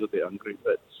get a little bit hungry,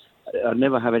 but I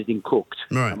never have anything cooked.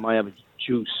 Right. I might have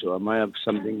juice, or I might have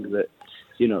something that,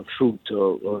 fruit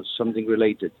or something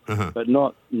related. But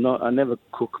not. I never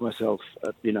cook myself,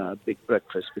 a big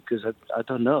breakfast because I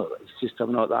don't know. It's just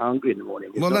I'm not that hungry in the morning.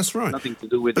 It's that's right. Nothing to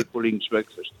do with the full English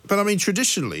breakfast. But I mean,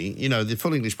 traditionally, the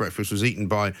full English breakfast was eaten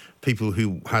by people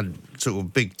who had sort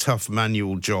of big, tough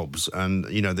manual jobs, and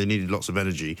they needed lots of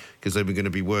energy because they were going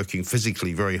to be working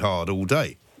physically very hard all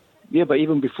day. Yeah, but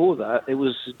even before that, it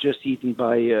was just eaten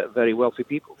by very wealthy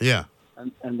people. Yeah.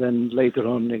 And then later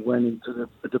on, it went into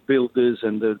the builders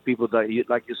and the people that,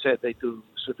 like you said, they do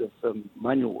sort of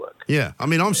manual work. Yeah, I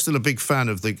mean, I'm still a big fan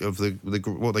of the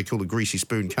what they call the Greasy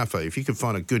Spoon Cafe. If you can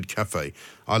find a good cafe,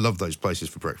 I love those places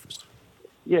for breakfast.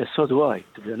 Yeah, so do I,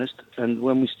 to be honest. And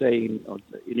when we stay in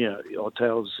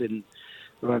hotels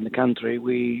around the country,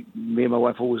 me and my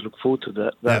wife always look forward to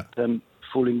that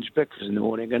full English breakfast in the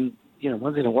morning. And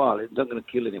once in a while, it's not going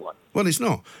to kill anyone. Well, it's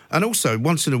not. And also,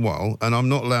 once in a while, and I'm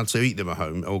not allowed to eat them at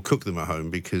home or cook them at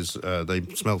home because they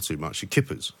smell too much,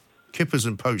 kippers. Kippers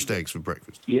and poached eggs for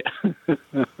breakfast. Yeah.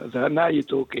 Now you're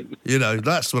talking.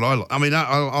 That's what I like. I mean,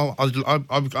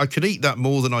 I could eat that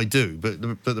more than I do, but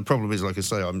the problem is, like I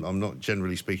say, I'm not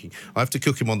generally speaking. I have to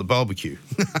cook them on the barbecue.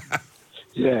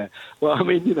 Yeah. Well, I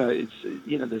mean, it's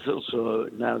there's also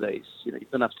nowadays, you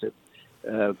don't have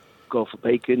to go for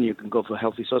bacon. You can go for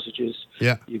healthy sausages.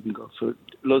 Yeah. You can go for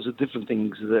loads of different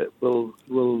things that will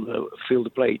fill the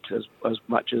plate as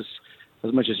much as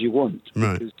you want.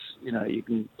 Right. Because you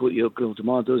can put your grilled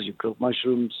tomatoes, your grilled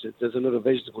mushrooms. There's a lot of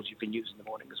vegetables you can use in the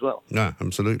morning as well. No,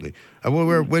 absolutely.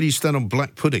 Where do you stand on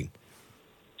black pudding?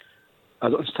 I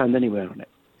don't stand anywhere on it.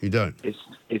 You don't?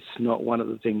 It's not one of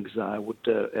the things that I would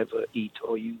ever eat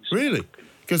or use. Really?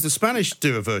 Because the Spanish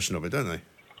do a version of it, don't they?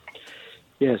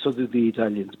 Yeah, so do the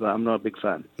Italians, but I'm not a big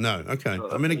fan. No, okay.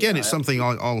 I mean, again, it's something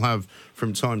I'll have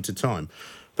from time to time.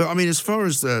 But, I mean, as far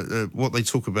as what they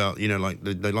talk about, like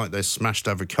they like their smashed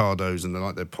avocados and they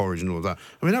like their porridge and all of that.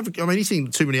 I mean, eating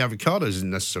too many avocados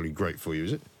isn't necessarily great for you,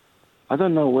 is it? I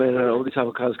don't know where all these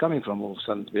avocados are coming from all of a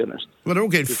sudden, to be honest. Well, they're all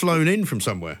getting flown in from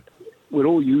somewhere. We're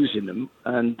all using them,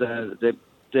 and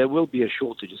there will be a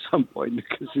shortage at some point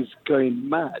because it's going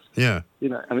mad. Yeah.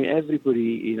 I mean,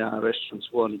 everybody in our restaurants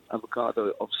want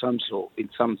avocado of some sort in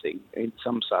something, in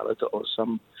some salad or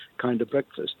some kind of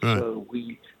breakfast. Right. So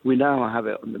we now have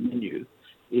it on the menu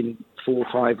in 4 or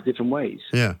 5 different ways.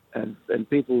 Yeah. And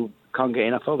people can't get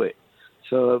enough of it.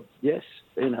 So, yes,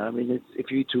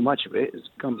 if you eat too much of it, it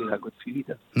can't be that good for you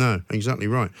either. No, exactly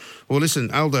right. Well,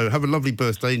 listen, Aldo, have a lovely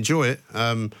birthday. Enjoy it.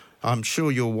 I'm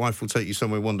sure your wife will take you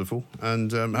somewhere wonderful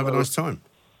and have a nice time.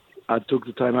 I took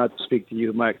the time out to speak to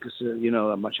you, Mike, because you know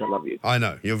how much I love you. I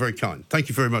know. You're very kind. Thank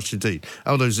you very much indeed.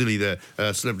 Aldo Zilli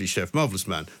there, celebrity chef, marvellous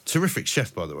man. Terrific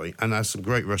chef, by the way, and has some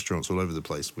great restaurants all over the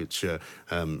place, which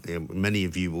many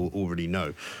of you will already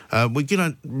know. We're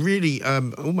going to really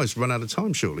almost run out of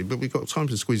time shortly, but we've got time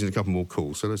to squeeze in a couple more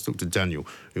calls. So let's talk to Daniel,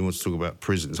 who wants to talk about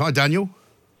prisons. Hi, Daniel.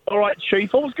 All right, Chief.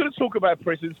 I was going to talk about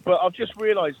prisons, but I've just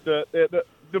realised that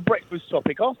the breakfast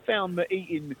topic, I've found that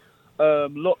eating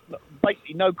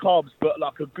basically no carbs, but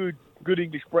like a good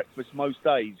English breakfast most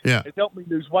days, has helped me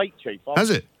lose weight, Chief.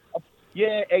 Has it?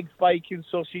 Yeah, eggs, bacon,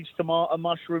 sausage, tomato,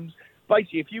 mushrooms.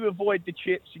 Basically, if you avoid the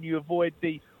chips and you avoid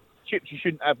the chips, you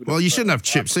shouldn't have. Well, you shouldn't have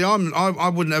chips. See, I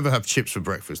wouldn't ever have chips for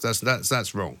breakfast.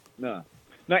 That's wrong. No,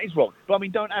 that is wrong. But I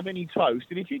mean, don't have any toast.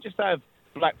 And if you just have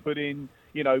black pudding,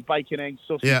 bacon, eggs,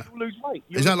 sausage, you'll lose weight.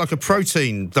 Is that like a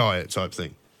protein diet type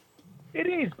thing? It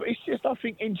is, but it's just, I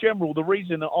think, in general, the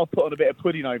reason that I've put on a bit of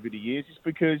pudding over the years is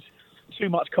because too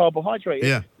much carbohydrate.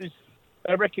 Yeah.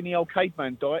 I reckon the old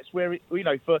caveman diets where,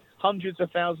 for hundreds of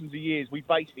thousands of years, we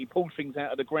basically pulled things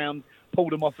out of the ground,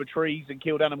 pulled them off of trees and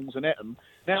killed animals and ate them.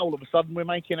 Now, all of a sudden, we're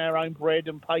making our own bread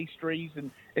and pastries,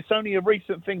 and it's only a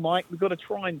recent thing, Mike. We've got to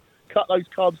try and cut those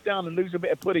carbs down and lose a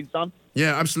bit of pudding, son.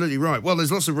 Yeah, absolutely right. Well,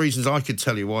 there's lots of reasons I could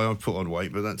tell you why I've put on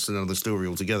weight, but that's another story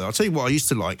altogether. I'll tell you what I used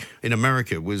to like in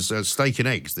America was steak and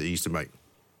eggs that he used to make.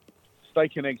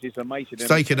 Steak and eggs is amazing.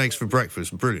 Steak and eggs for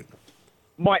breakfast, brilliant.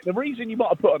 Mike, the reason you might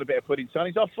have put on a bit of pudding, son,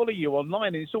 is I follow you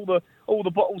online, and it's all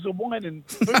the bottles of wine and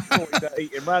food stories that are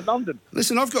eating around London.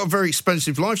 Listen, I've got a very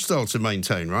expensive lifestyle to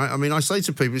maintain, right? I mean, I say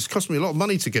to people, it's cost me a lot of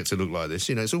money to get to look like this.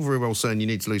 It's all very well saying you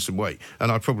need to lose some weight,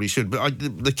 and I probably should, but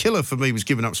the killer for me was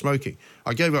giving up smoking.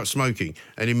 I gave up smoking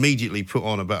and immediately put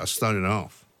on about 1.5 stone.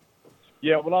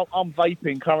 Yeah, well, I'm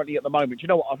vaping currently at the moment. Do you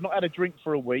know what? I've not had a drink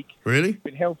for a week. Really?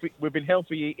 We've been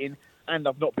healthy eating, and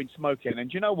I've not been smoking.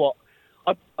 And do you know what?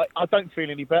 I don't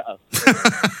feel any better.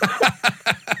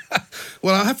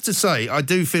 Well, I have to say, I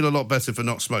do feel a lot better for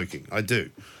not smoking. I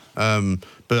do.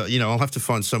 But, you know, I'll have to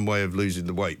find some way of losing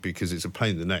the weight because it's a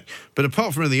pain in the neck. But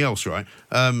apart from anything else, right,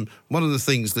 one of the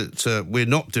things that we're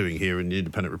not doing here in the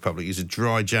Independent Republic is a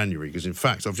dry January, because, in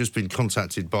fact, I've just been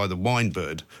contacted by the wine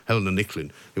bird, Helena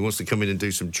Nicklin, who wants to come in and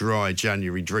do some dry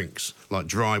January drinks, like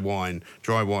dry wine,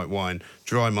 dry white wine,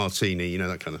 dry martini, you know,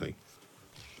 that kind of thing.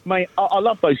 Mate, I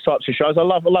love those types of shows. I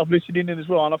love listening in as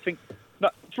well, and I think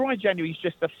dry January is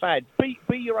just a fad. Be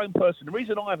your own person. The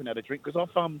reason I haven't had a drink because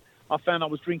I found I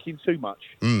was drinking too much.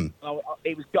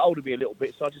 It was got hold of me a little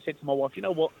bit, so I just said to my wife, you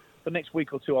know what? For the next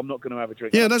week or two, I'm not going to have a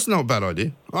drink. Yeah, that's not a bad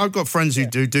idea. I've got friends who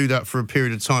do that for a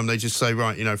period of time. They just say,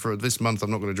 right, you know, for this month, I'm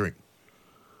not going to drink.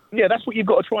 Yeah, that's what you've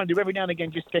got to try and do every now and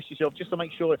again. Just test yourself, just to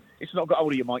make sure it's not got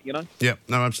hold of you, Mike. You know. Yeah,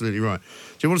 no, absolutely right.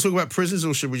 Do you want to talk about prisons,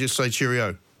 or should we just say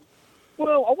cheerio?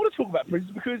 Well, I want to talk about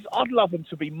prisons because I'd love them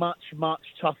to be much, much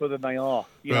tougher than they are.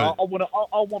 You know, I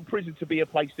want prison to be a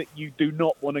place that you do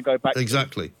not want to go back to.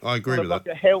 Exactly. I agree with that.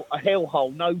 A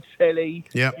hellhole, no telly,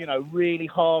 yeah. You know, really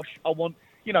harsh. I want,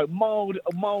 you know,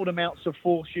 mild amounts of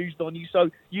force used on you so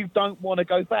you don't want to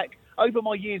go back. Over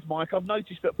my years, Mike, I've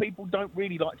noticed that people don't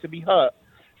really like to be hurt.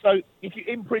 So if you're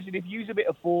in prison, if you use a bit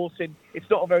of force, and it's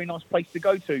not a very nice place to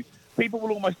go to. People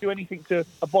will almost do anything to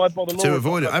abide by the law. To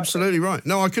avoid it. Absolutely right.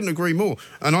 No, I couldn't agree more.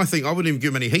 And I think I wouldn't even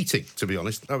give them any heating, to be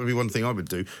honest. That would be one thing I would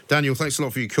do. Daniel, thanks a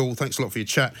lot for your call. Thanks a lot for your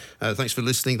chat. Thanks for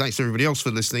listening. Thanks to everybody else for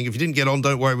listening. If you didn't get on,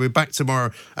 don't worry. We're back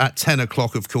tomorrow at 10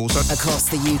 o'clock, of course. Across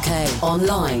the UK,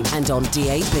 online and on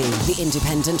DAB, the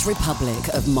Independent Republic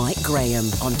of Mike Graham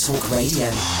on Talk Radio.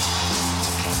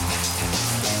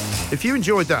 If you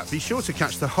enjoyed that, be sure to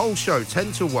catch the whole show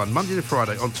 10 till 1, Monday to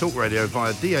Friday on Talk Radio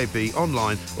via DAB,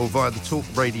 online or via the Talk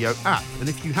Radio app. And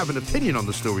if you have an opinion on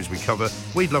the stories we cover,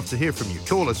 we'd love to hear from you.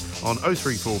 Call us on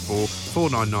 0344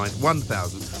 499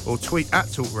 1000 or tweet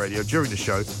at Talk Radio during the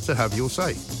show to have your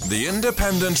say. The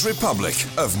Independent Republic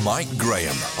of Mike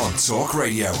Graham on Talk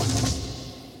Radio.